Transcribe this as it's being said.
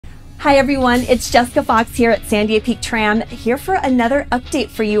Hi everyone, it's Jessica Fox here at Sandia Peak Tram, here for another update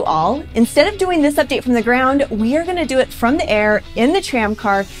for you all. Instead of doing this update from the ground, we are going to do it from the air in the tram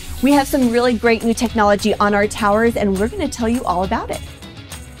car. We have some really great new technology on our towers and we're going to tell you all about it.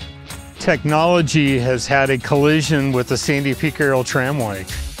 Technology has had a collision with the Sandia Peak Aerial Tramway.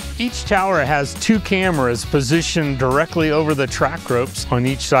 Each tower has two cameras positioned directly over the track ropes on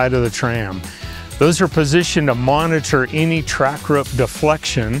each side of the tram. Those are positioned to monitor any track rope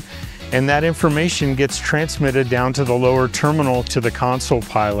deflection, and that information gets transmitted down to the lower terminal to the console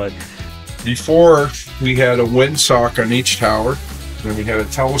pilot. Before, we had a windsock on each tower, and we had a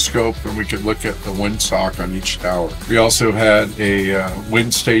telescope and we could look at the windsock on each tower. We also had a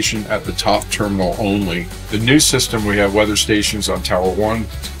wind station at the top terminal only. The new system, we have weather stations on Tower 1,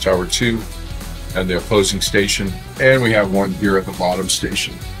 Tower 2, and the opposing station, and we have one here at the bottom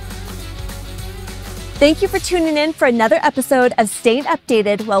station. Thank you for tuning in for another episode of Staying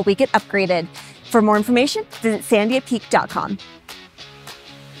Updated While We Get Upgraded. For more information, visit sandiapeak.com.